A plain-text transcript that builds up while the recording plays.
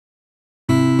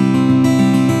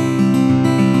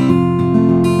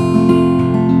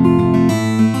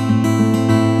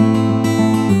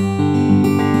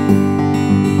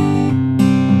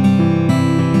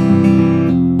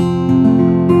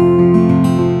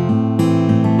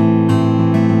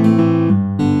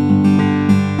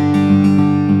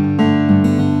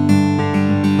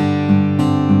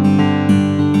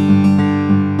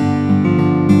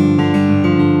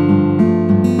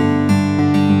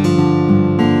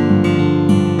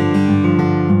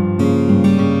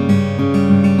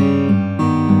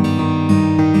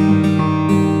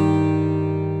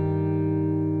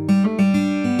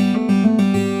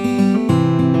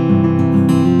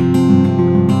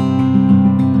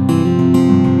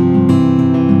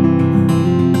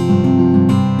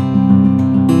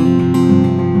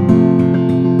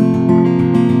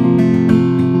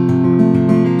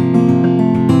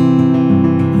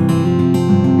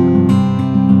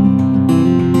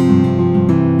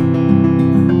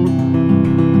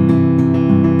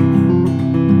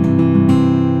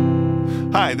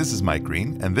this is Mike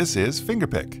Green, and this is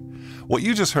Fingerpick. What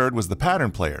you just heard was the pattern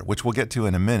player, which we'll get to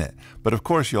in a minute, but of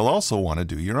course you'll also want to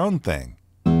do your own thing.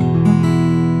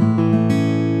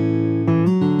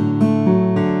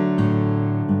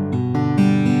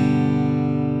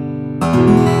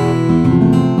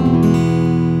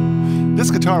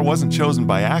 This guitar wasn't chosen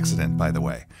by accident, by the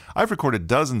way. I've recorded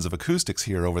dozens of acoustics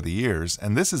here over the years,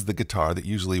 and this is the guitar that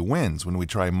usually wins when we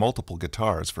try multiple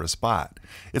guitars for a spot.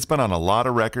 It's been on a lot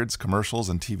of records, commercials,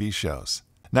 and TV shows.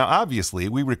 Now obviously,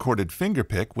 we recorded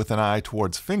Fingerpick with an eye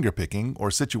towards fingerpicking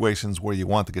or situations where you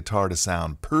want the guitar to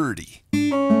sound purty.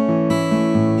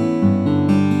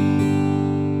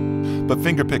 But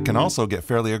Fingerpick can also get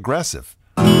fairly aggressive.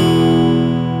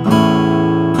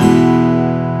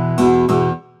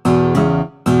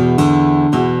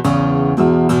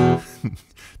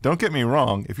 Don't get me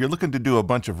wrong, if you're looking to do a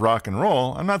bunch of rock and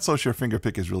roll, I'm not so sure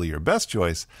Fingerpick is really your best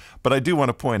choice, but I do want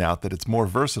to point out that it's more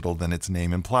versatile than its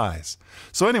name implies.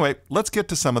 So anyway, let's get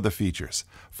to some of the features.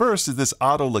 First is this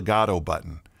auto legato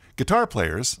button. Guitar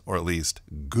players, or at least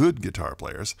good guitar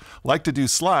players, like to do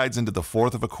slides into the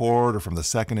fourth of a chord or from the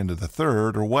second into the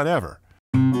third or whatever.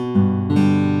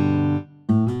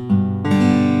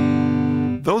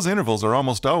 Those intervals are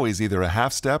almost always either a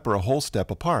half step or a whole step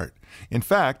apart. In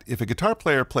fact, if a guitar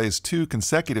player plays two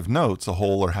consecutive notes a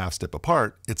whole or half step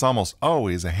apart, it's almost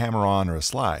always a hammer-on or a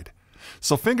slide.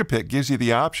 So Fingerpick gives you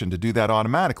the option to do that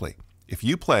automatically. If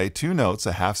you play two notes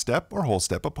a half step or whole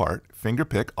step apart,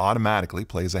 Fingerpick automatically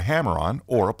plays a hammer-on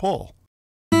or a pull.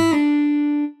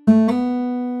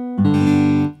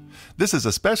 This is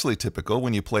especially typical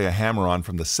when you play a hammer-on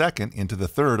from the second into the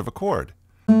third of a chord.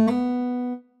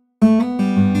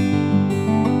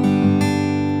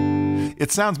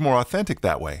 It sounds more authentic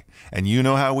that way, and you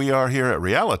know how we are here at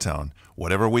Realitone.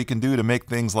 Whatever we can do to make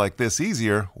things like this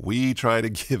easier, we try to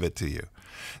give it to you.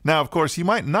 Now, of course, you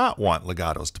might not want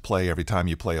legatos to play every time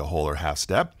you play a whole or half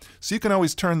step, so you can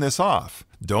always turn this off.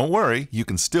 Don't worry, you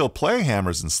can still play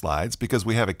hammers and slides because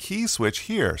we have a key switch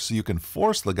here, so you can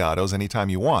force legatos anytime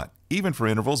you want, even for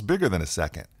intervals bigger than a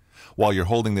second. While you're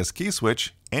holding this key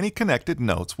switch, any connected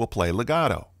notes will play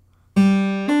legato.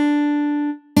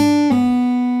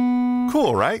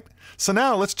 Cool, right? So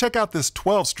now let's check out this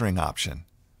 12-string option.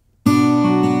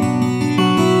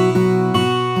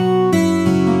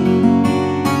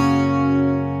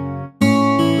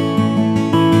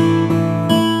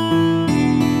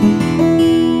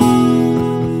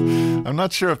 I'm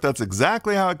not sure if that's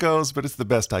exactly how it goes, but it's the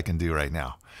best I can do right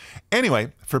now.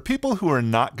 Anyway, for people who are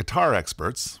not guitar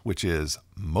experts, which is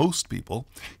most people,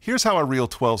 here's how a real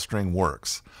 12-string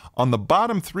works. On the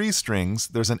bottom three strings,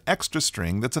 there's an extra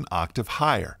string that's an octave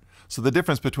higher. So the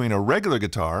difference between a regular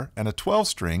guitar and a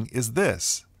 12-string is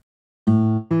this.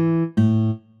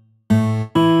 And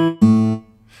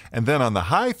then on the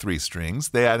high three strings,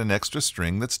 they add an extra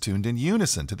string that's tuned in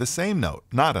unison to the same note,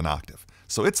 not an octave.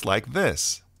 So it's like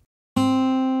this.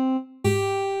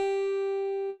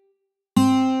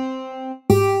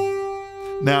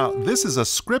 Now, this is a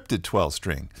scripted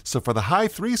 12-string, so for the high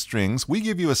three strings, we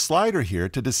give you a slider here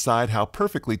to decide how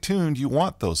perfectly tuned you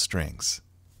want those strings.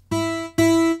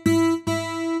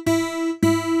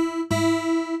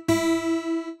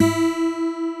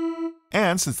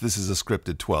 And since this is a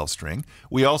scripted 12-string,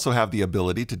 we also have the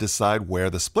ability to decide where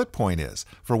the split point is,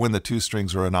 for when the two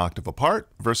strings are an octave apart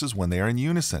versus when they are in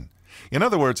unison. In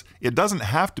other words, it doesn't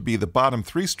have to be the bottom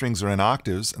three strings are in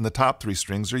octaves and the top three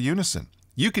strings are unison.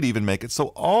 You could even make it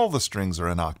so all the strings are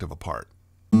an octave apart.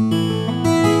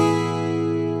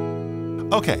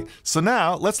 Okay, so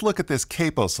now let's look at this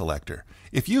capo selector.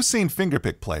 If you've seen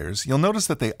Fingerpick players, you'll notice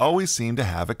that they always seem to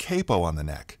have a capo on the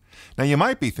neck. Now you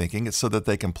might be thinking it's so that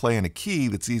they can play in a key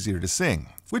that's easier to sing,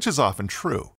 which is often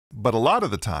true. But a lot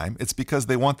of the time, it's because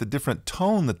they want the different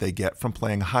tone that they get from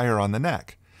playing higher on the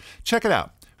neck. Check it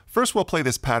out. First we'll play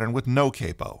this pattern with no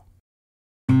capo.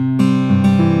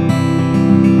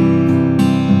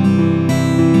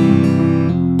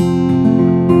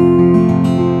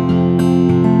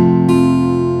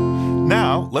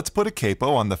 Let's put a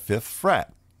capo on the 5th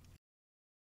fret.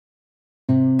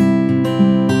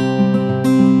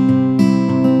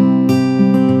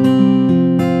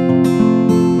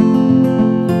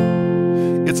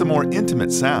 It's a more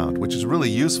intimate sound, which is really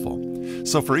useful.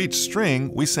 So for each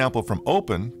string, we sample from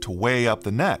open to way up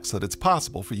the neck so that it's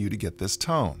possible for you to get this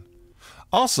tone.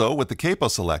 Also, with the capo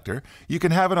selector, you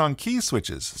can have it on key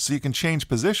switches, so you can change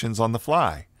positions on the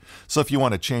fly. So if you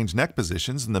want to change neck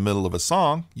positions in the middle of a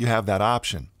song, you have that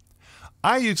option.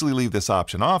 I usually leave this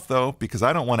option off though, because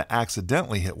I don't want to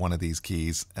accidentally hit one of these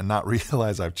keys and not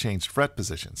realize I've changed fret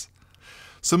positions.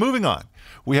 So moving on,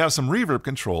 we have some reverb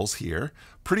controls here.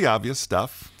 Pretty obvious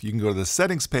stuff. You can go to the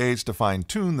settings page to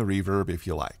fine-tune the reverb if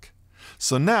you like.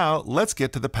 So now let's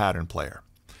get to the pattern player.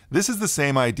 This is the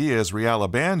same idea as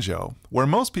Realibanjo, where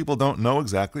most people don't know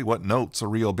exactly what notes a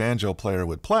real banjo player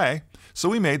would play, so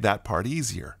we made that part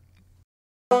easier.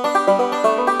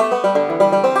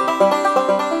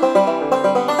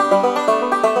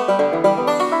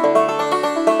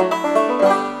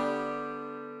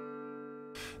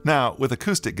 Now, with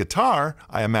acoustic guitar,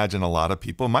 I imagine a lot of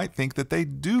people might think that they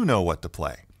do know what to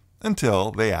play,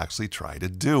 until they actually try to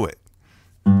do it.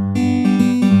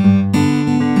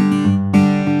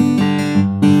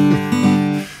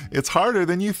 It's harder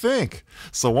than you think,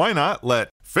 so why not let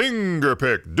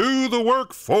Fingerpick do the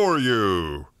work for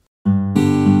you?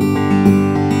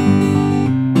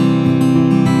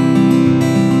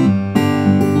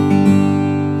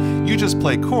 You just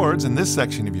play chords in this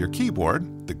section of your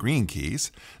keyboard, the green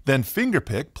keys, then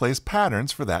Fingerpick plays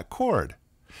patterns for that chord.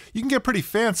 You can get pretty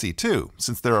fancy too,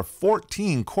 since there are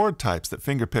 14 chord types that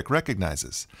Fingerpick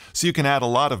recognizes, so you can add a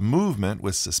lot of movement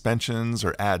with suspensions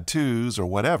or add twos or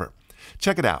whatever.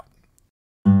 Check it out.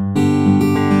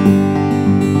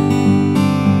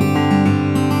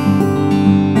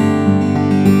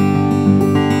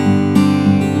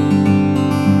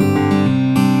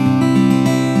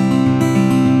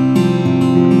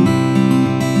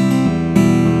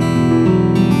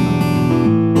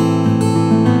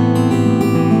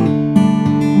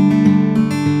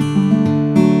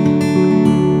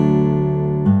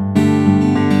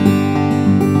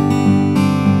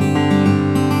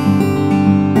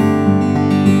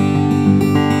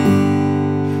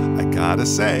 To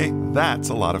say, that's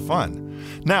a lot of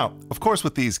fun. Now, of course,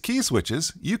 with these key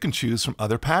switches, you can choose from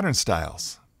other pattern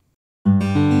styles.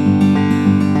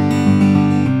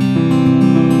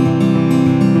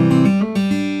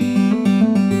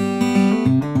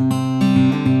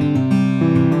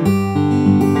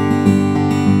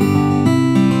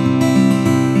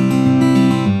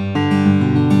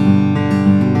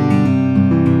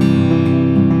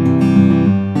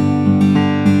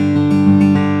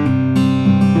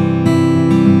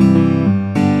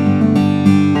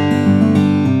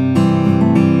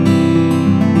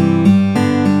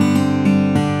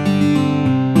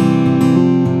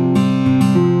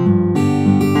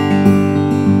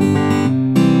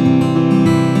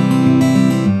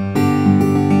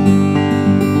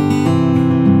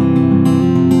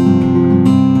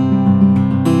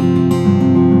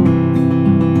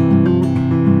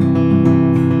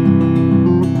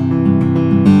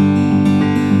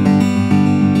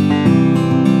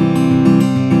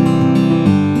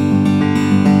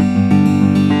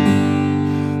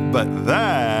 But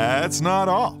that's not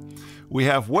all. We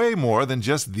have way more than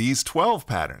just these 12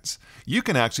 patterns. You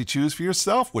can actually choose for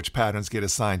yourself which patterns get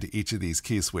assigned to each of these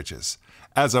key switches.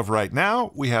 As of right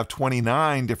now, we have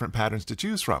 29 different patterns to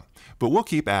choose from, but we'll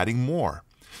keep adding more.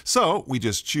 So we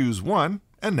just choose one,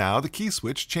 and now the key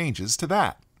switch changes to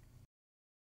that.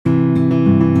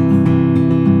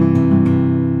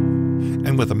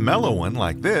 And with a mellow one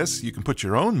like this, you can put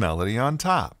your own melody on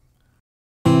top.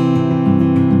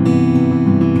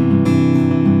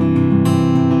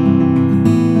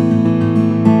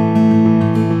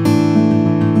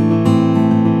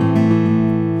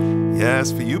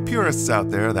 Yes, for you purists out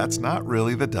there, that's not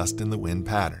really the dust in the wind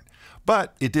pattern.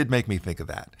 But it did make me think of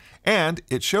that. And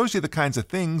it shows you the kinds of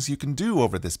things you can do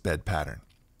over this bed pattern.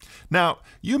 Now,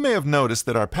 you may have noticed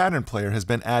that our pattern player has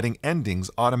been adding endings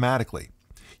automatically.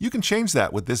 You can change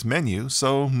that with this menu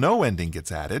so no ending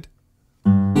gets added.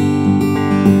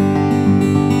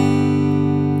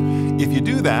 If you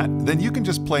do that, then you can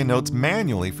just play notes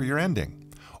manually for your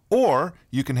ending. Or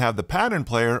you can have the pattern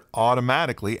player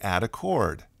automatically add a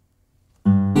chord.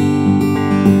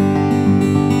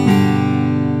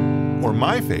 Or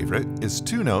my favorite is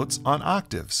 2 notes on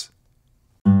octaves.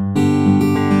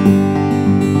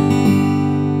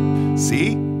 See,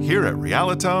 here at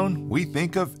Realitone, we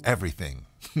think of everything.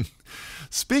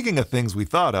 Speaking of things we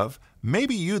thought of,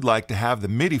 maybe you'd like to have the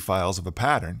MIDI files of a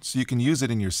pattern so you can use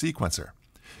it in your sequencer.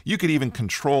 You could even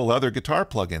control other guitar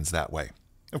plugins that way.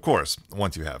 Of course,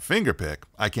 once you have Fingerpick,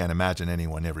 I can't imagine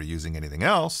anyone ever using anything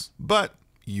else, but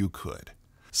you could.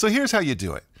 So here's how you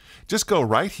do it. Just go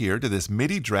right here to this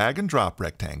MIDI drag and drop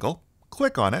rectangle,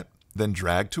 click on it, then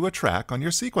drag to a track on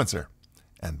your sequencer.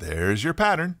 And there's your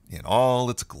pattern in all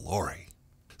its glory.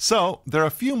 So there are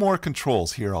a few more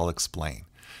controls here I'll explain.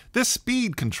 This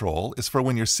speed control is for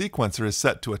when your sequencer is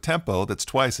set to a tempo that's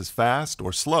twice as fast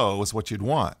or slow as what you'd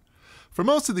want. For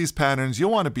most of these patterns,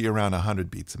 you'll want to be around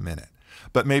 100 beats a minute,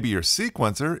 but maybe your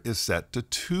sequencer is set to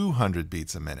 200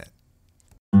 beats a minute.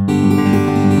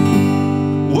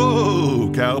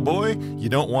 boy, you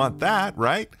don't want that,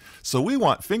 right? So we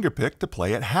want Fingerpick to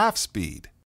play at half speed.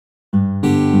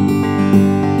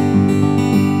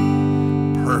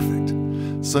 Perfect.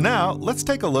 So now let's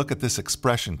take a look at this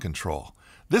expression control.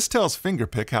 This tells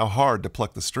Fingerpick how hard to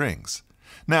pluck the strings.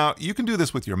 Now, you can do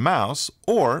this with your mouse,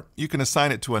 or you can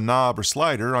assign it to a knob or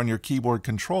slider on your keyboard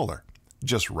controller.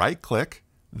 Just right-click,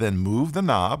 then move the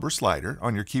knob or slider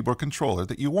on your keyboard controller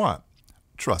that you want.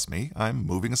 Trust me, I'm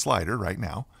moving a slider right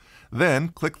now. Then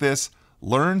click this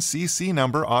Learn CC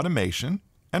Number Automation,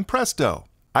 and presto!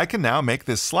 I can now make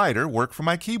this slider work for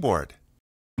my keyboard.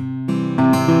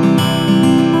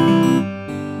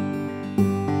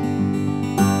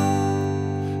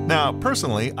 Now,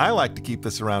 personally, I like to keep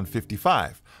this around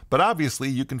 55, but obviously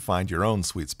you can find your own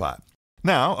sweet spot.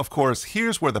 Now, of course,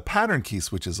 here's where the pattern key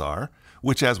switches are,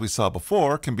 which, as we saw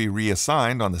before, can be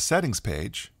reassigned on the settings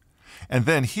page. And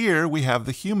then here we have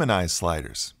the humanized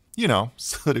sliders, you know,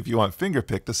 so that if you want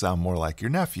Fingerpick to sound more like your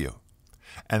nephew.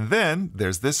 And then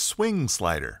there's this swing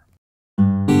slider.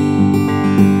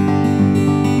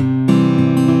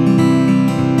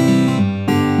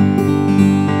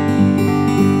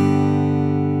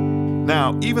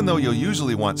 Now, even though you'll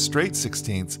usually want straight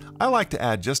 16ths, I like to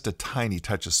add just a tiny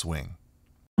touch of swing.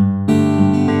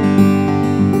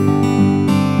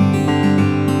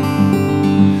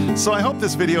 So I hope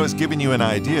this video has given you an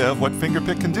idea of what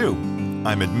Fingerpick can do.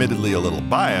 I'm admittedly a little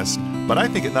biased, but I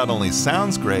think it not only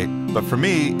sounds great, but for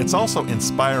me, it's also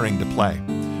inspiring to play.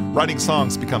 Writing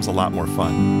songs becomes a lot more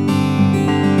fun.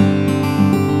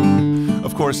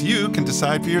 Of course, you can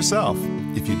decide for yourself.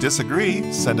 If you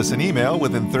disagree, send us an email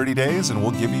within 30 days and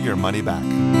we'll give you your money back.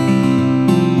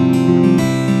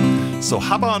 So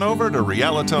hop on over to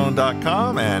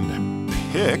Realitone.com and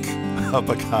pick up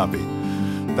a copy.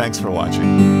 Thanks for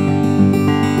watching.